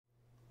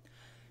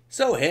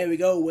So here we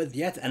go with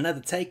yet another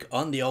take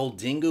on the old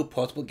Dingo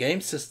portable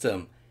game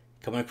system.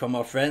 Coming from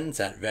our friends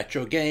at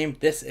Retro Game,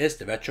 this is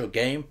the Retro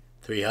Game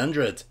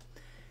 300.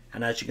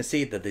 And as you can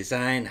see, the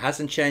design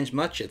hasn't changed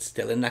much, it's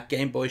still in that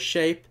Game Boy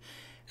shape.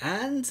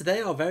 And they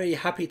are very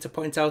happy to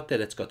point out that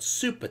it's got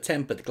super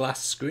tempered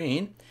glass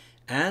screen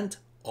and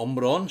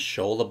Omron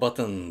shoulder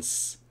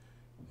buttons.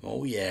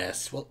 Oh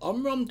yes, well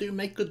Omron do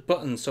make good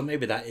buttons, so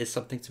maybe that is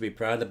something to be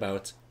proud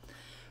about.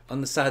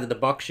 On the side of the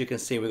box you can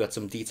see we've got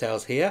some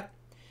details here.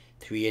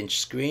 3-inch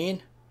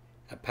screen,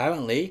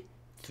 apparently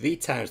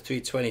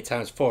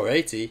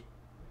 3x320x480.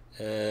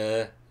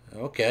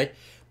 Okay.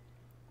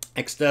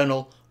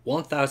 External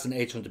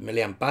 1800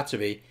 milliamp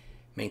battery,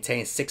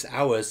 maintains 6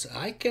 hours.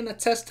 I can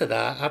attest to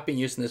that. I've been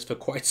using this for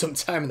quite some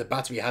time and the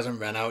battery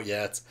hasn't run out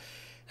yet.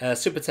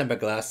 Super tempered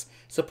glass,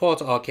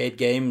 support arcade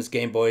games,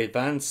 Game Boy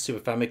Advance,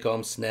 Super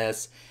Famicom,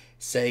 SNES,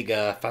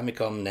 Sega,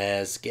 Famicom,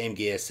 NES, Game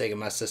Gear, Sega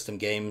Master System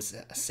games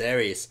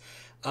series.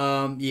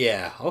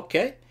 Yeah,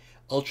 okay.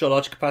 Ultra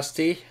large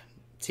capacity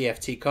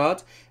TFT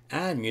card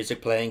and music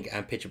playing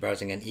and picture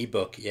browsing and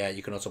ebook. Yeah,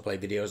 you can also play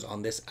videos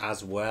on this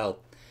as well.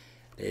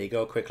 There you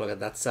go, quick look at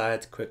that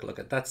side, quick look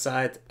at that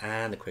side,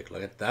 and a quick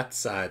look at that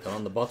side.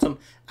 On the bottom,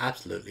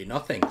 absolutely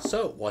nothing.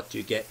 So what do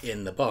you get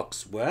in the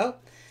box? Well,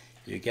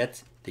 you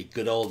get the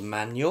good old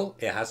manual.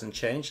 It hasn't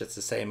changed, it's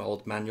the same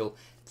old manual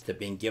that they've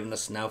been giving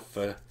us now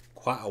for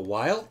quite a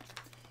while.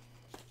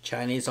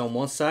 Chinese on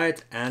one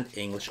side and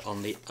English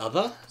on the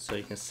other, so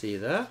you can see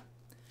there.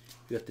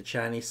 You got the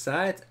Chinese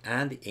side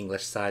and the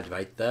English side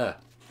right there.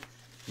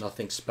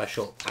 Nothing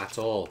special at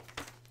all.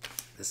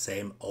 The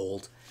same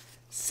old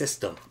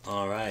system.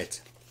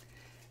 Alright.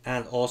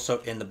 And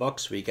also in the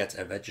box we get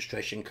a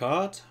registration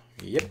card.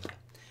 Yep.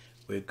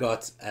 We've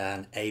got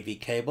an AV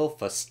cable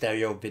for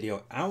stereo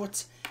video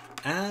out.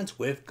 And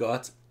we've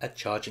got a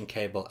charging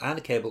cable. And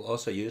a cable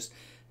also used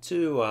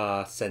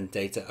to send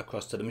data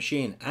across to the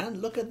machine.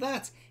 And look at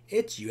that.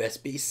 It's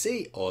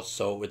USB-C, or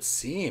so it would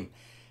seem.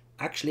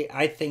 Actually,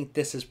 I think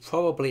this is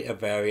probably a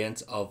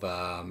variant of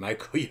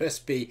micro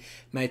USB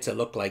made to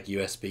look like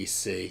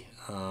USB-C.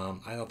 I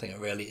don't think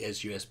it really is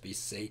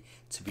USB-C,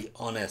 to be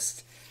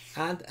honest.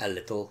 And a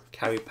little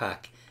carry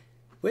pack,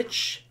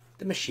 which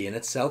the machine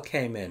itself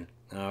came in.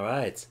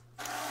 Alright,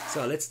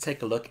 so let's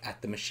take a look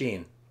at the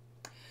machine.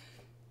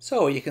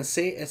 So you can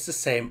see it's the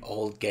same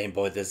old Game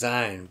Boy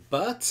design,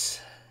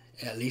 but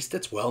at least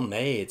it's well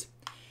made.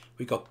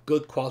 We got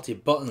good quality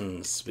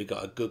buttons, we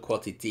got a good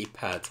quality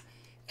D-pad.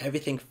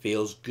 Everything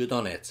feels good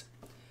on it.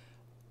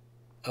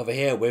 Over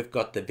here we've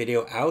got the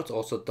video out,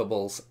 also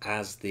doubles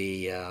as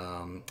the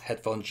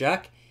headphone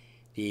jack,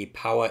 the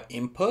power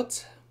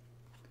input.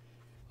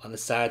 On the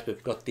side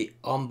we've got the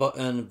on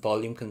button,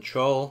 volume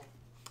control.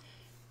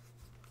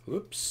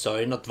 Oops,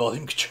 sorry, not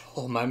volume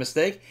control, my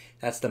mistake.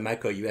 That's the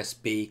micro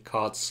USB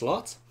card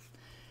slot.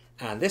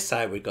 And this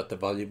side we've got the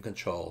volume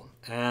control.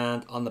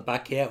 And on the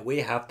back here we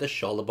have the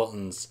shoulder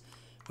buttons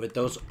with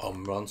those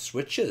Omron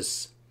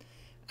switches.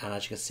 And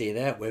as you can see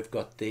there, we've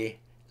got the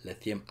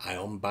lithium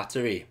ion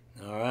battery.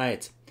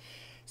 Alright,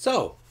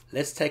 so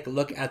let's take a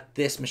look at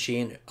this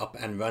machine up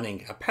and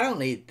running.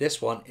 Apparently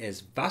this one is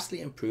vastly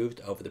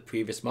improved over the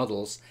previous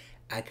models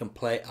and can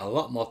play a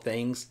lot more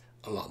things,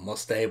 a lot more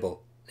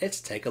stable. Let's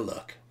take a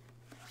look.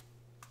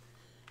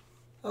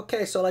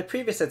 Okay, so like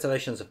previous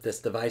iterations of this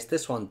device,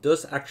 this one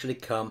does actually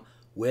come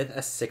with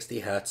a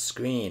 60Hz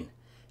screen.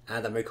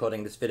 And I'm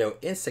recording this video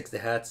in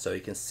 60Hz so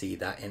you can see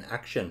that in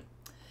action.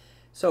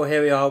 So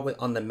here we are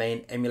on the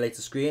main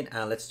emulator screen,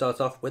 and let's start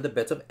off with a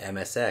bit of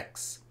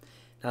MSX.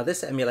 Now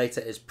this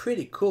emulator is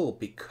pretty cool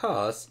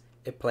because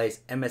it plays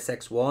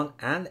MSX1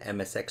 and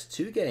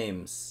MSX2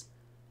 games.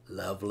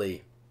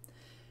 Lovely.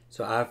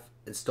 So I've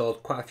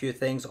installed quite a few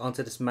things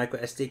onto this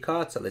micro SD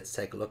card, so let's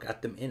take a look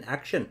at them in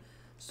action.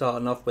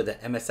 Starting off with the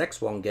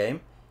MSX1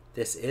 game,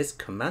 this is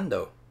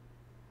Commando.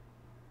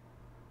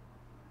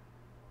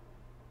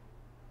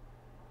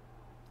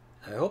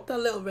 I hope that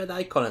little red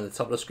icon on the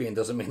top of the screen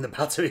doesn't mean the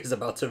battery is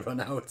about to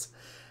run out.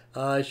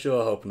 I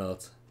sure hope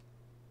not.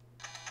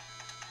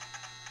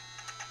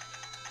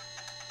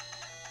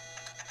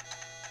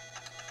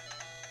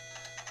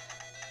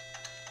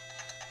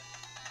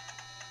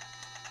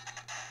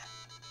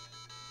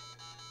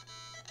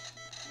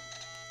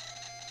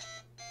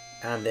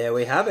 And there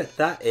we have it.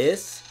 That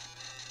is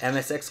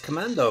MSX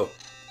Commando.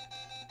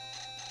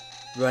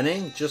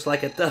 Running just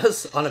like it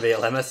does on a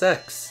real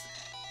MSX.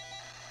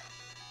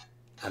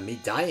 And me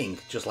dying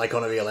just like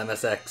on a real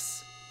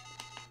MSX.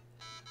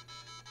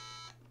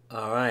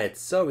 Alright,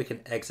 so we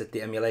can exit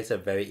the emulator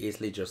very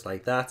easily just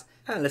like that.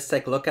 And let's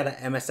take a look at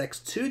an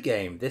MSX2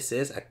 game. This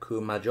is a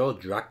Kumajo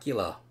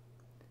Dracula,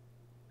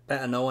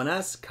 better known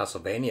as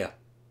Castlevania.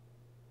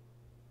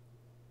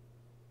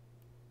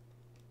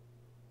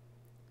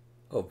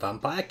 Oh,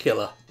 Vampire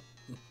Killer.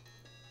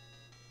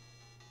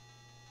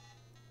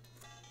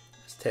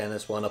 Let's turn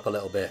this one up a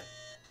little bit.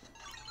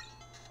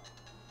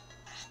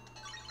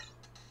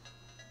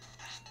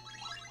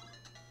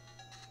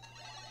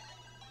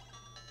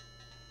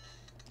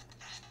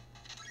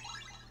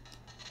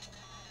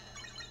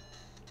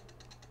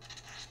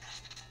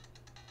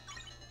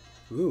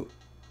 Ooh.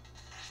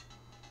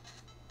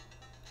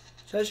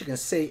 So as you can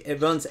see,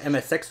 it runs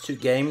MSX2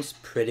 games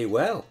pretty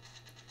well.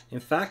 In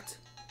fact,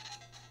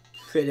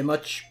 pretty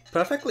much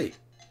perfectly.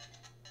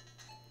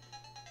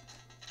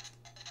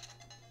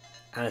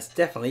 And it's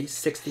definitely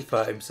 60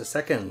 frames a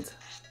second.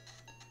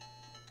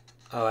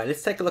 Alright,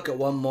 let's take a look at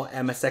one more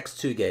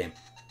MSX2 game.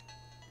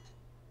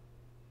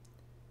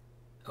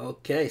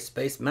 Okay,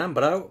 Spaceman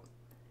Bro.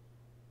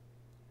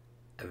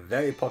 A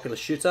very popular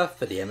shooter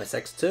for the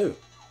MSX2.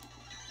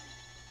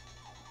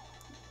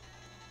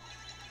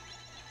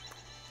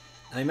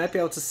 Now you might be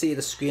able to see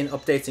the screen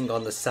updating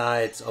on the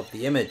sides of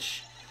the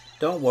image.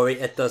 Don't worry,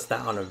 it does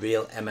that on a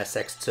real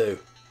MSX2.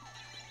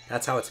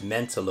 That's how it's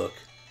meant to look.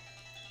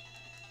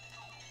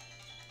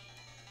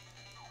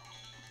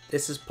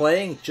 This is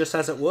playing just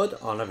as it would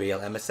on a real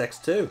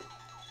MSX2.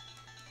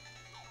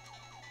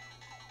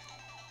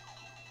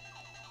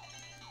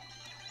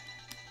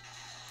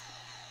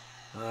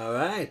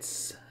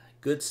 Alright,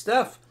 good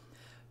stuff.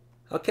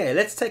 Okay,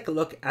 let's take a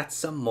look at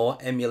some more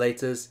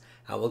emulators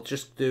and we'll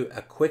just do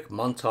a quick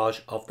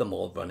montage of them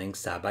all running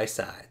side by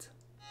side.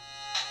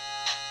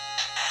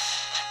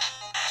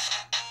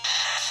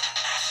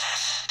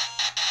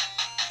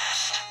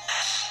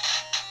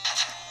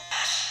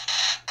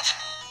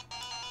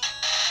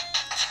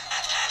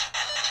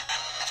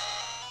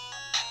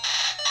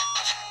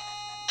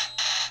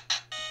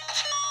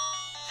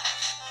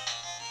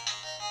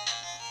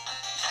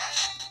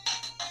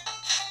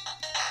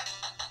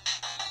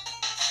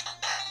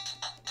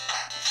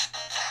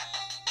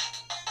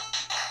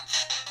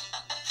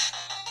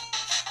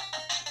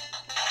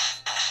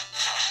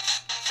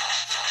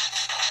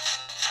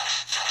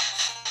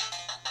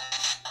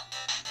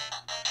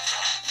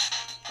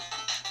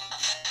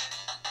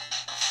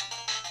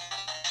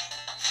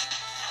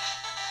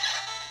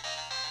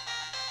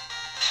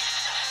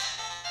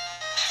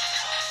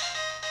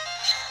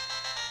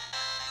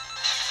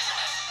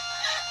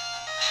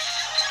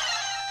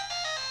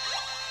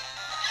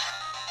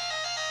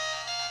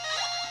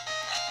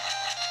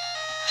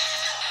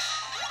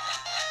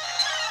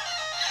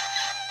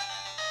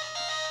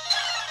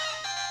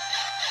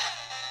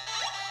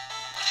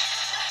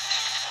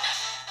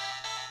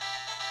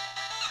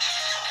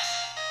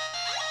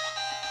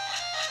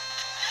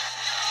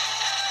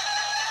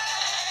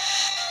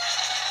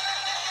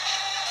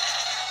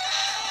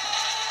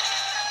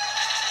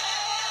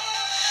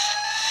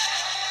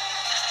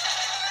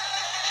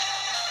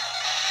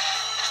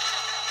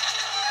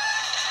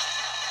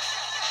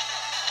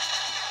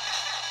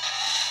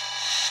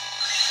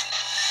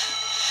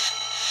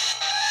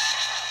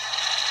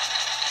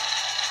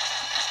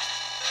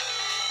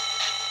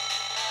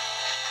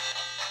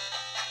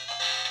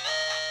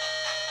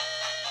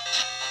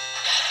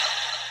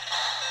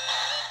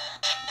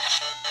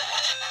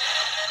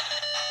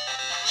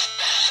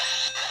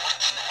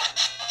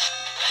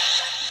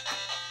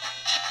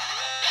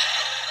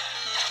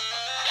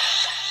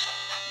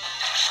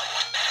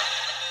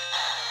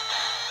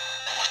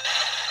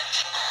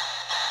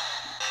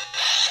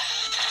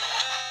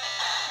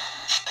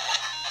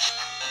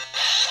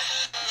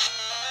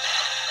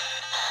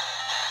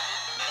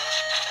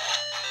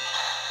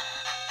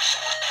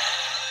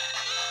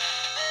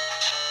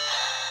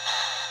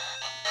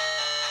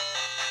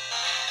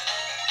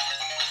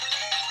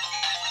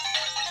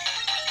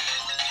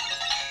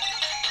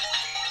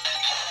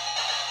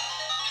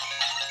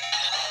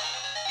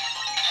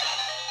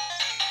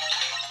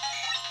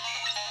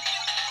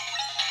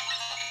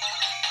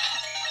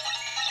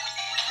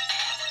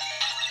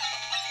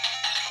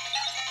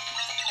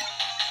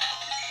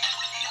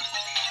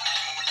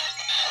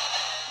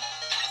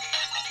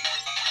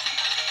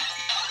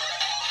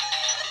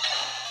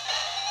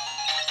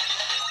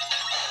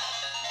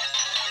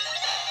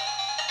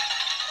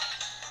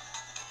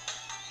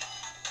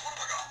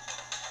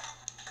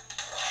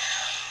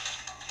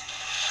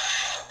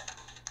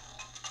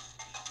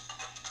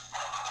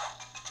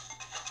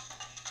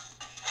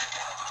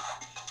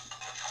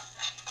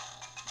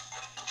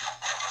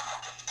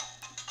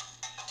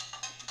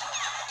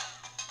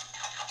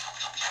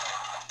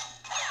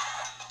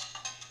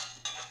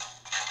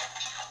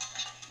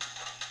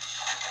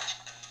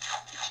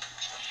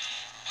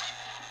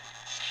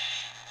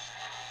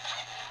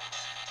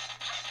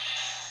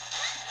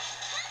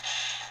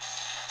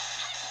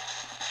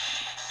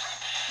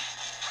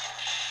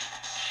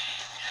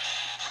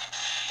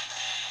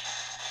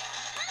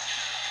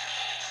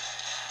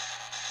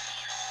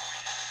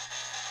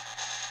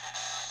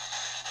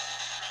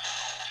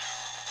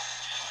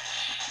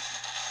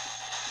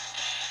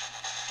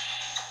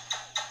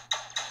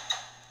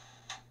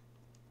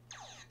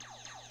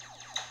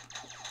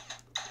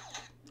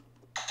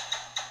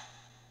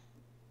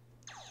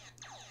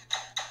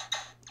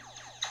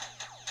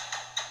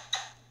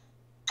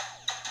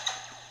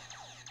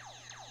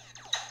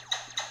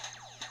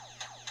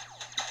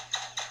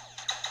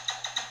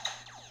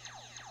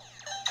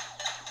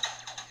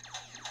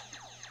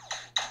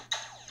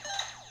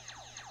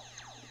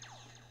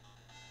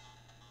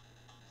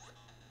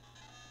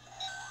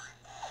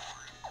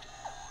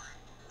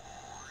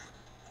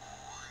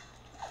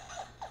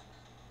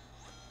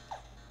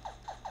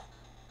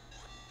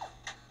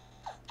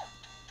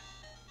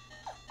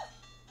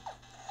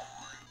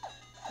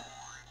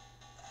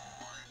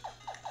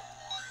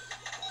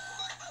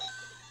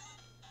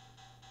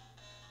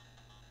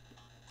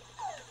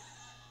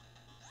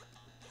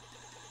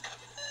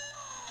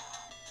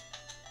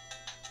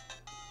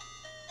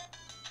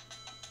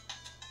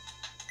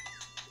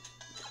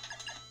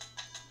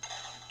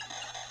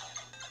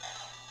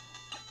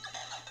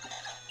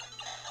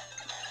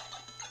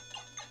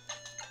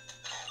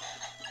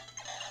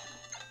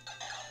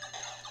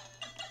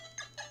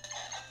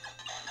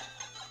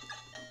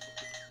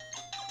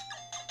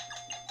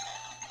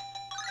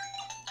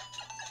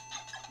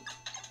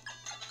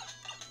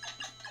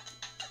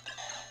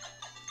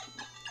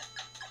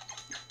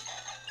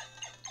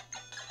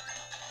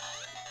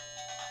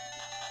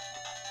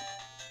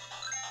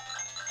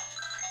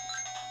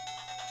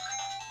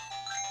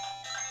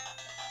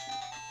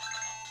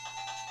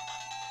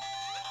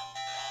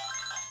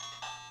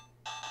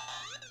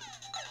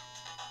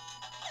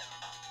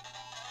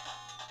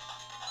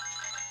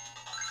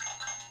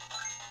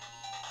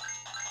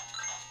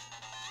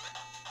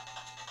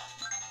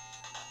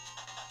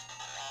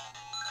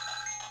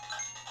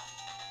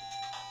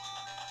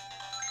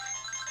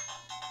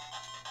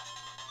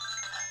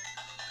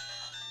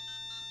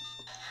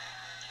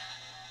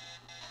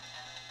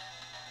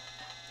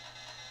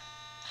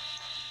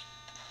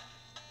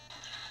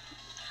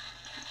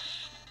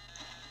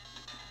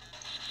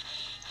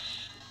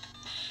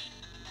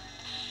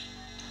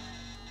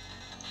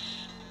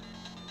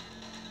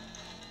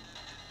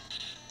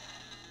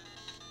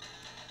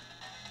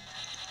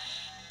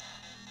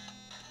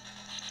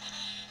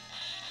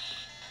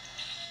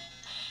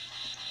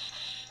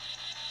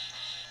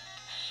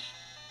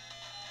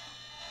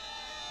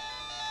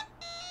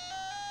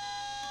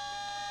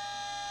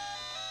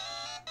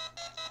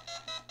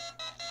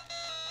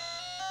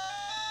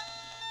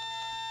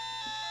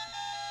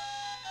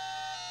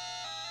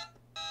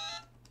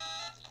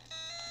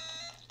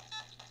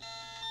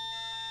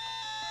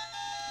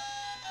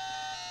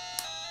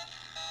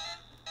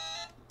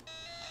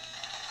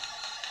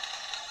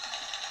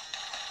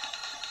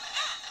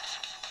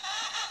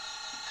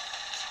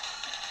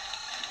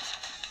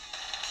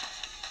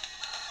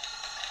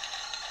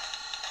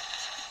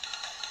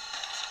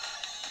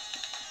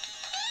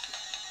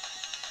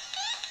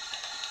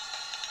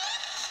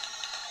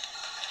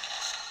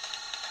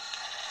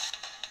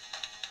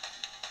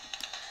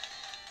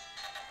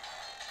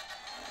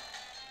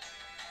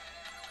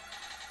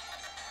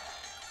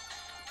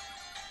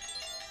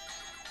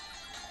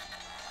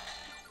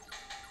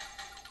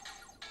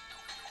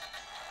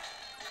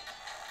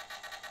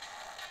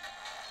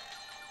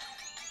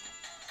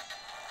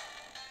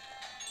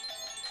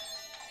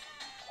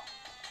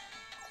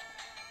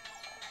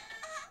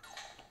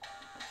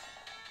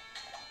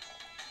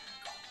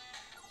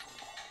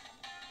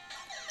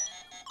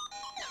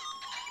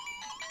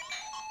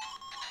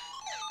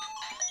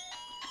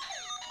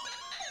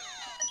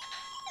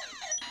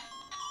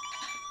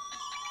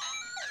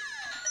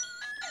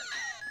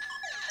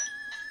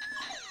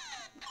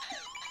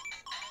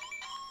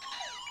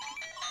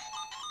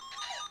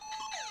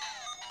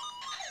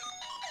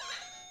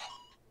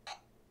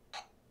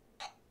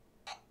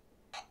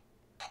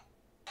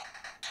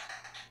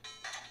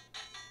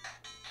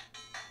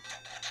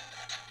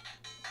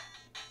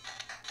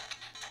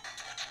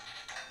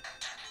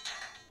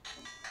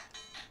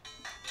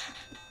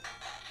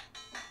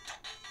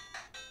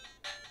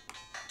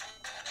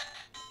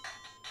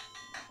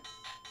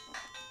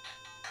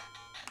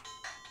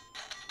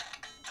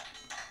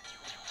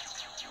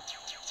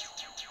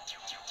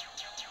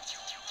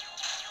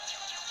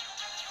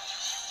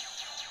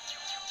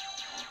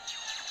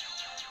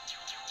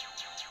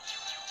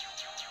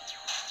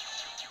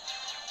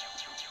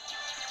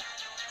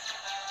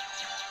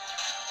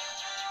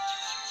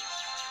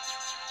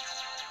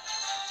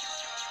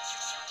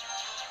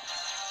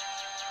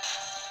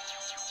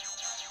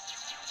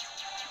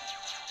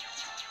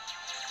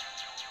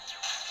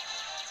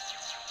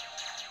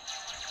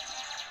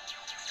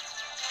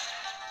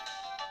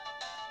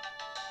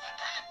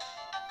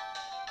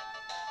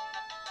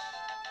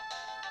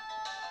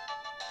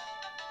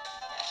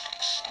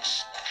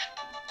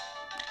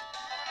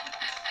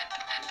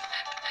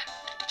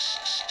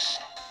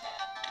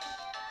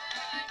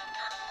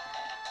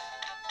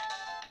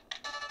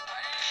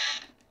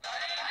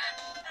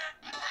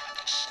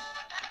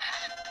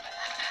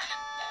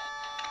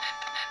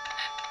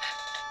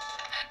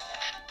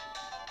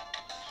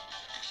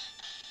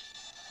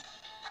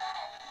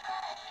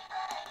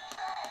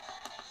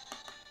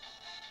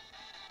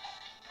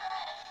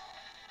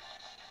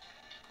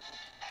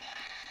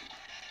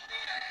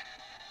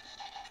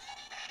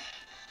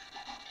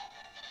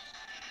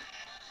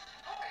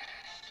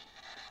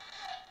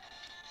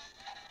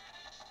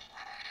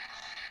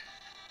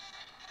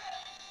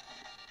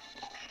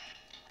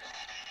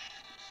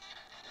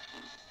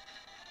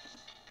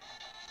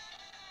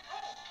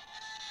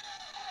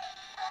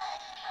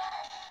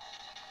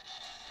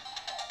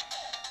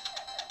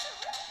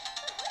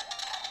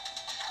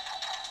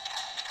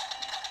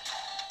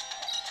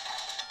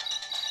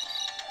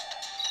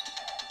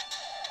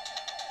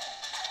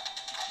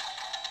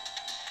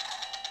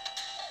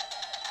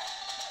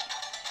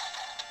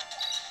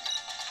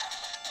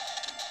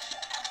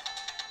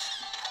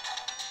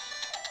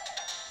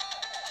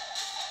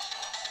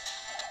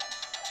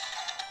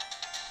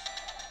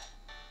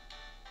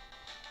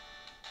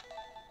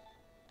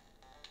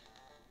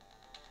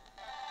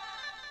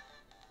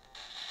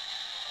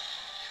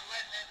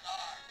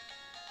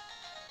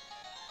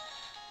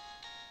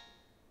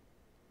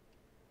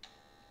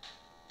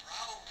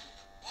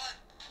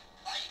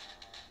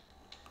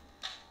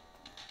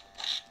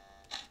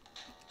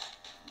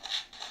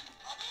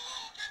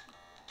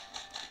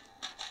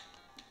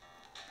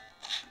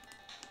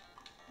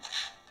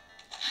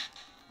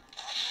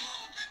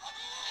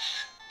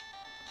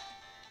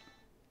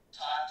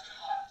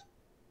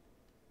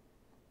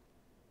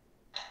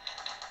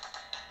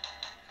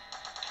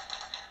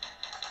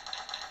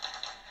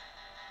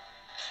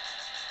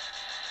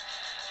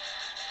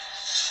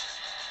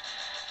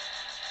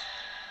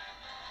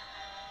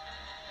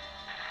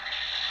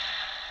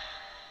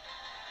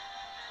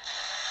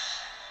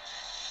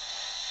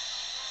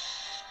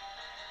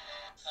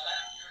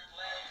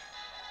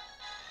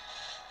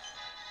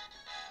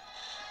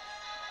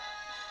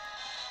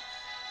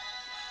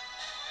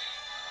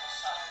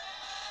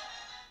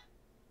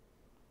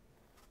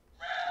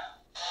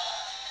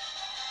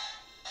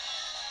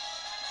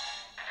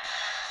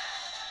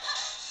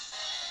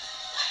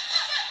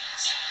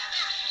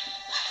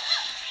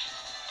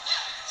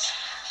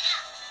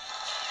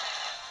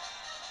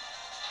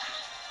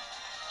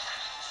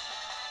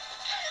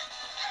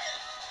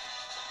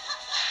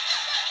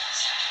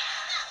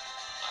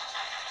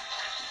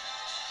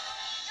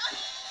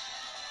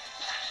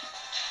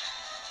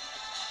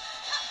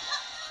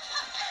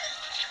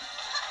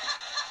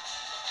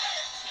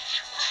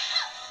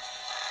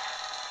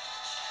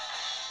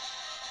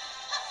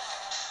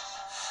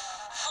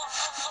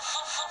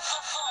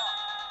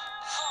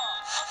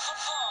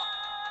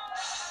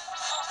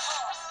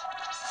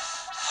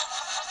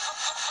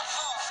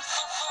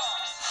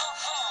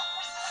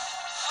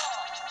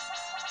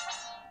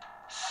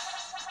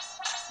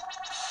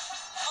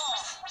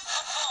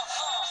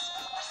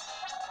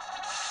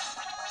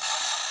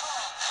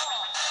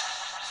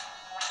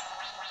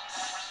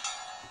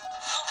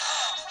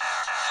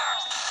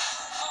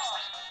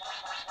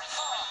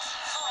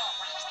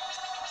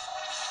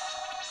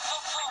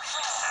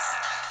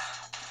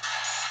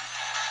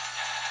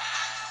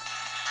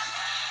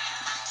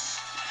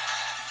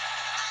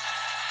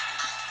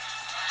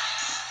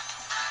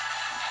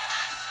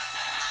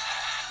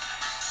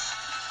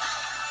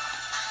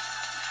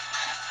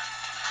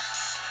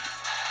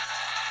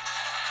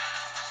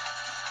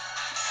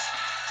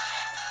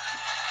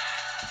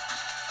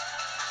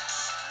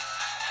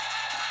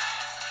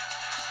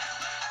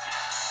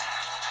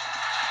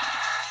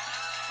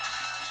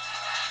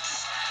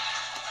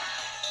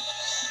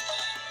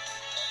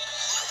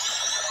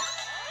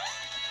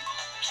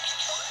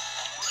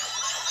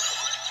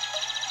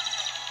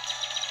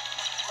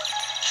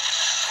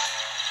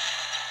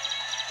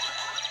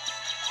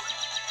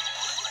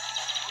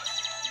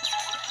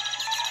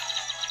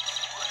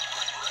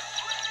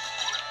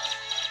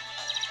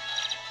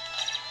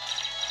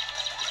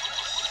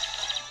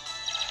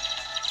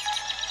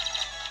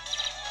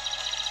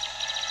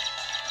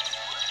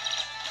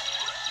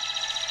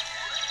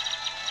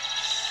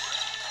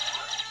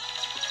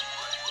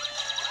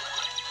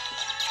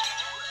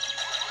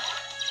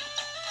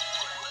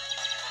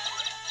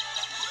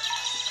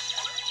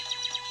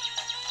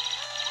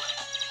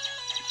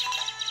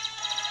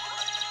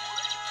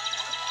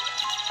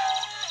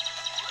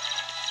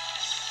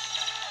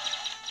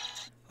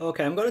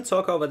 Okay, I'm going to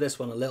talk over this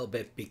one a little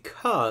bit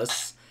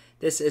because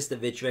this is the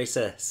Ridge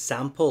Racer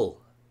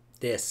sample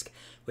disc,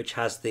 which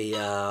has the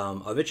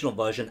original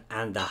version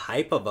and the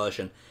hyper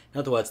version. In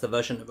other words, the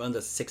version that runs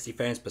at 60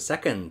 frames per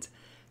second.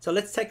 So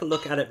let's take a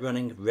look at it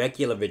running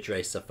regular Ridge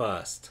Racer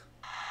first.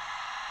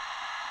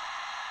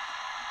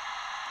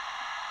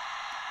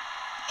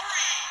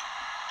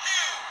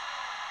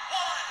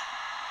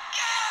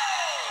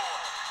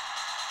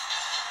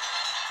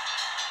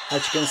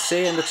 As you can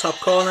see in the top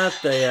corner,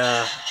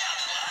 the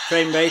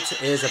frame rate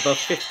is above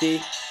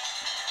 50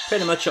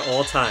 pretty much at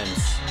all times.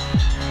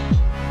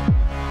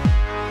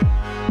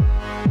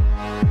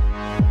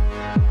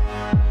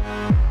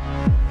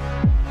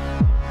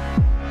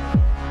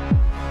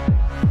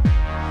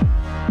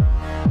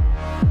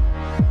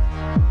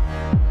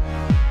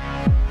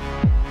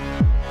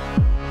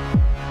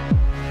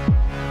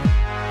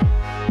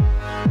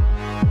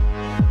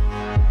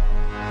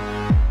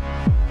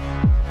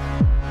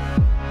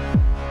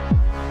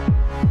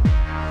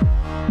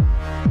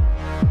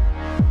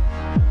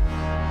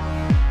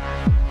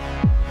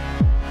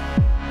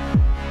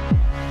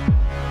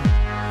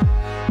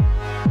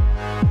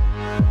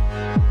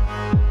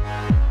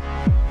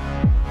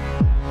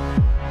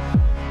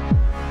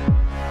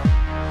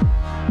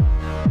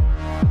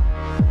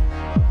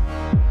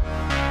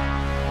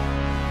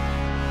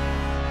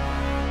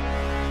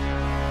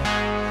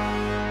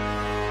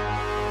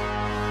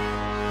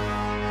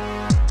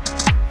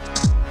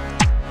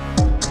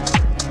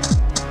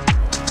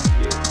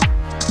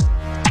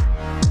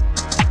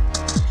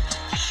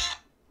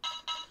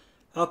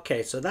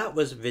 Okay, so that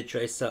was Ridge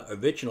Racer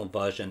original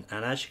version,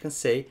 and as you can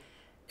see,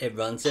 it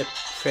runs it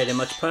pretty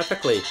much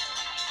perfectly.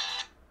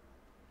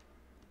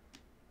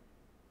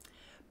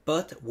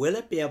 But will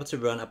it be able to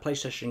run a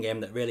PlayStation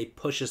game that really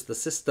pushes the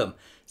system,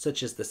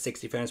 such as the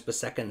 60 frames per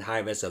second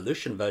high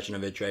resolution version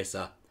of Ridge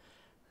Racer?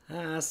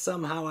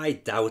 Somehow I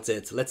doubt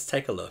it. Let's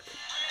take a look.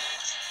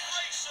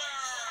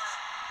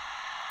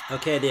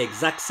 Okay, the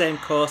exact same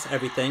course,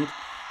 everything,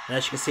 and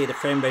as you can see, the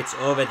frame rate's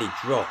already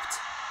dropped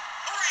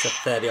to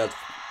 30 odd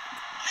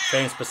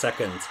frames per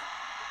second.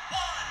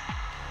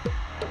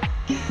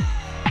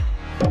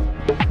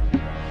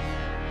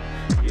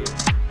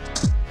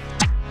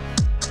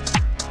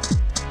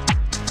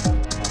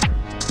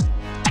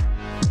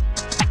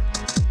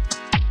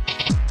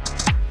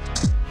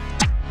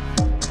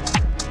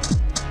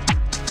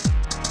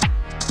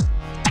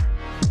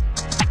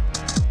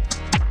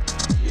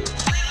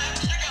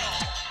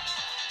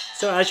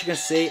 So as you can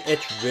see,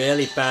 it's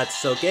really bad.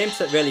 So games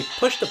that really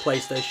push the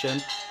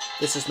PlayStation,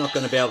 this is not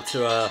going to be able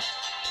to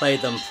play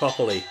them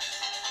properly.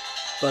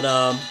 But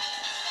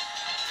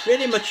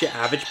pretty much your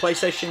average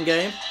PlayStation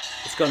game,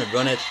 it's going to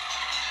run it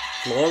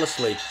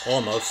flawlessly,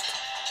 almost.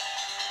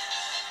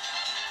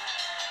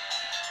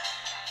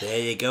 There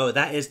you go,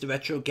 that is the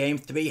Retro Game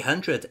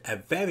 300, a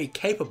very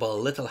capable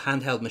little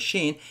handheld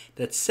machine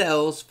that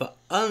sells for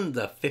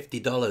under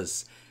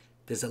 $50.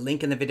 There's a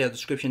link in the video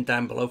description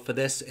down below for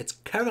this. It's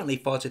currently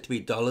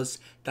 $43.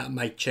 That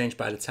might change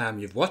by the time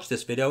you've watched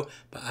this video,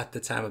 but at the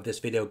time of this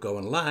video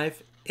going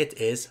live, it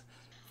is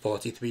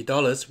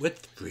 $43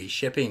 with free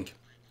shipping.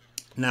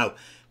 Now,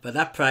 for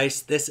that price,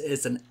 this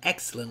is an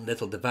excellent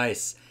little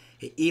device.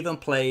 It even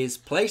plays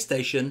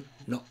PlayStation,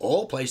 not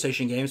all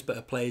PlayStation games, but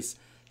it plays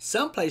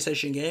some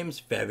PlayStation games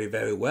very,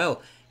 very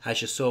well.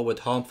 As you saw with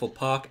Harmful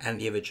Park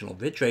and the original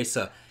Ridge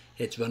Racer,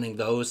 it's running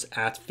those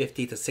at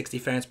 50 to 60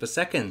 frames per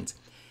second.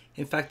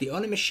 In fact, the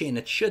only machine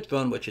it should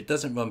run, which it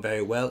doesn't run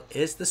very well,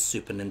 is the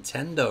Super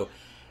Nintendo.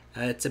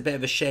 It's a bit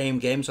of a shame,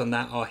 games on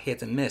that are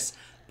hit and miss,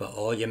 but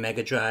all your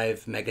Mega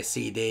Drive, Mega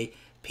CD,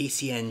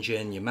 PC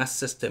Engine, your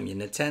Master System, your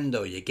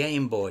Nintendo, your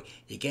Game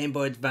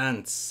Boy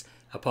Advance,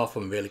 apart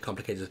from really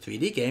complicated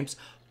 3D games,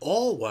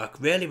 all work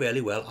really,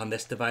 really well on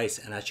this device.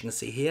 And as you can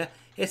see here,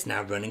 it's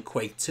now running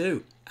Quake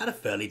 2 at a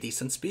fairly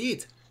decent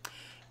speed.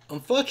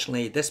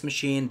 Unfortunately, this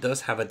machine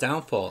does have a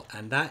downfall,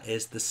 and that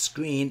is the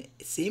screen.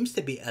 It seems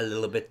to be a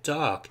little bit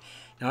dark.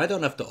 Now, I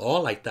don't know if they're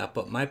all like that,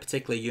 but my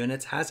particular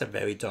unit has a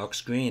very dark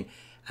screen,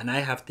 and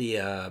I have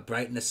the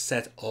brightness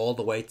set all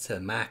the way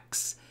to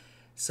max.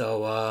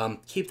 So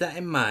keep that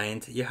in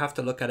mind. You have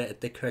to look at it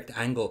at the correct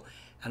angle,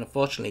 and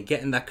unfortunately,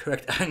 getting that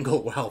correct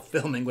angle while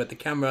filming with the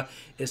camera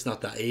is not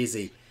that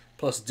easy.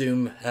 Plus,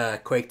 Doom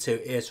Quake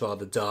 2 is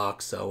rather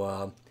dark,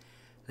 so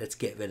let's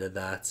get rid of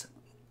that.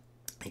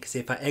 You can see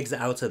if I exit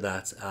out of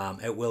that,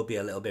 it will be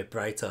a little bit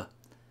brighter.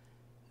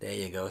 There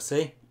you go,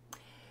 see?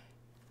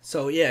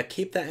 So yeah,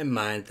 keep that in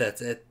mind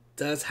that it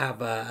does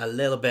have a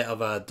little bit of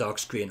a dark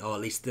screen, or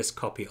at least this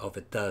copy of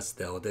it does,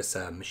 though, this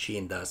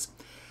machine does.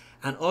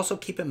 And also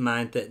keep in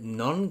mind that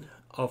none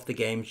of the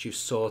games you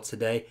saw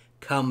today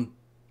come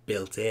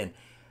built in.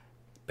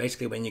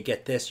 Basically, when you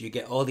get this, you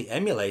get all the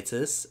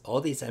emulators. All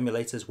these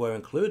emulators were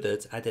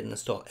included. I didn't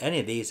install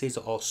any of these. These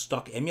are all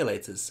stock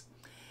emulators.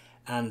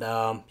 And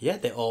yeah,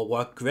 they all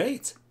work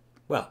great.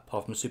 Well,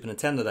 apart from Super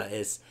Nintendo, that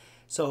is.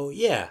 So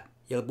yeah,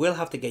 you will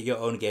have to get your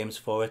own games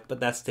for it,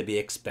 but that's to be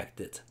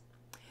expected.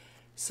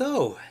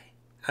 So,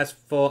 as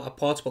for a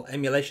portable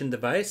emulation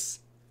device,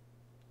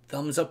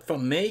 thumbs up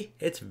from me.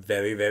 It's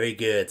very, very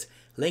good.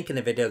 Link in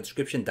the video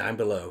description down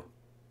below.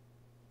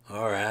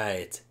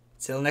 Alright,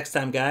 till next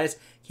time guys,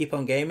 keep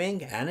on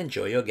gaming and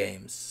enjoy your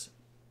games.